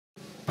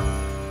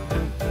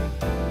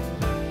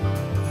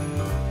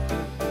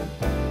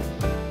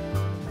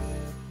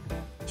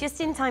Just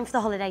in time for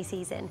the holiday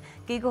season,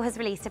 Google has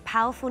released a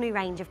powerful new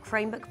range of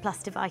Chromebook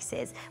Plus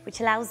devices, which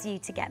allows you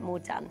to get more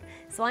done.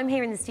 So I'm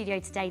here in the studio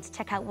today to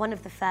check out one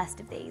of the first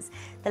of these,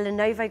 the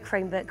Lenovo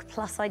Chromebook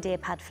Plus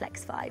IdeaPad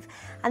Flex 5.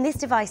 And this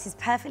device is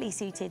perfectly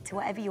suited to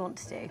whatever you want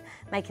to do,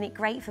 making it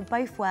great for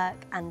both work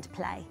and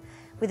play.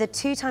 With a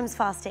 2 times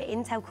faster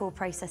Intel Core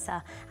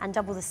processor and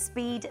double the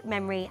speed,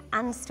 memory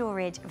and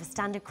storage of a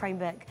standard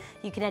Chromebook,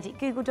 you can edit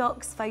Google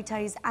Docs,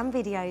 photos and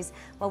videos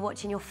while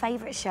watching your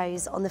favourite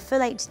shows on the Full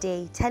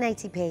HD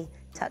 1080p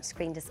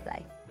touchscreen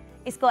display.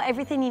 It's got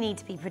everything you need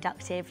to be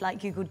productive,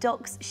 like Google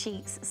Docs,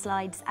 Sheets,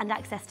 Slides, and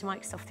access to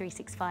Microsoft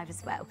 365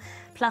 as well.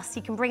 Plus,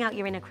 you can bring out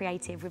your inner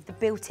creative with the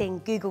built-in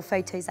Google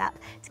Photos app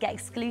to get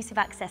exclusive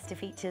access to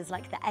features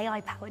like the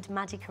AI-powered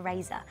Magic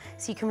Eraser,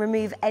 so you can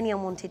remove any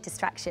unwanted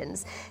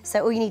distractions.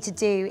 So all you need to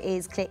do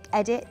is click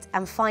Edit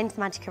and find the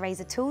Magic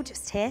Eraser tool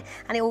just here,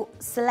 and it will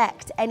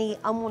select any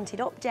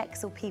unwanted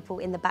objects or people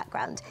in the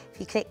background. If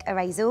you click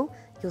Erase All,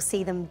 you'll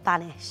see them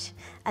vanish.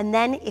 And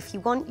then, if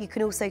you want, you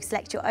can also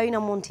select your own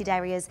unwanted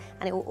areas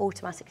and it will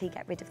automatically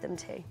get rid of them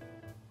too.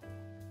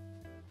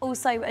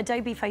 Also,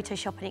 Adobe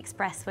Photoshop and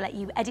Express will let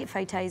you edit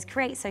photos,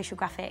 create social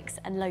graphics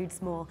and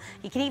loads more.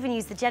 You can even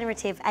use the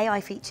generative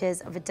AI features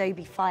of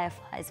Adobe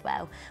Firefly as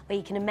well, where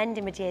you can amend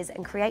images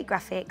and create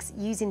graphics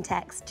using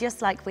text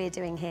just like we're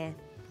doing here.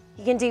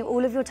 You can do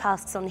all of your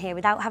tasks on here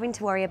without having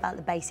to worry about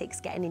the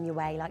basics getting in your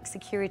way, like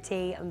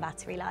security and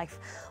battery life.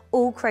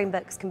 All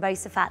Chromebooks can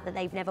boast the fact that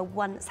they've never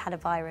once had a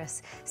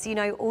virus, so you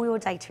know all your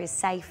data is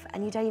safe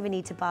and you don't even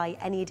need to buy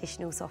any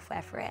additional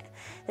software for it.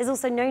 There's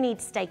also no need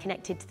to stay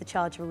connected to the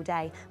charger all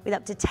day, with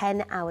up to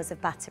 10 hours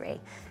of battery,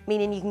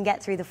 meaning you can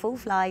get through the full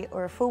flight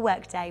or a full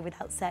work day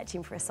without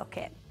searching for a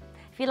socket.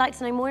 If you'd like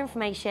to know more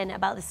information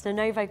about this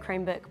Lenovo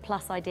Chromebook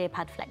Plus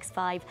IdeaPad Flex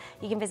 5,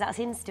 you can visit us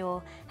in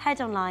store,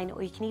 head online,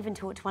 or you can even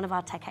talk to one of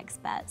our tech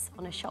experts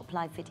on a Shop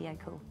Live video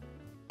call.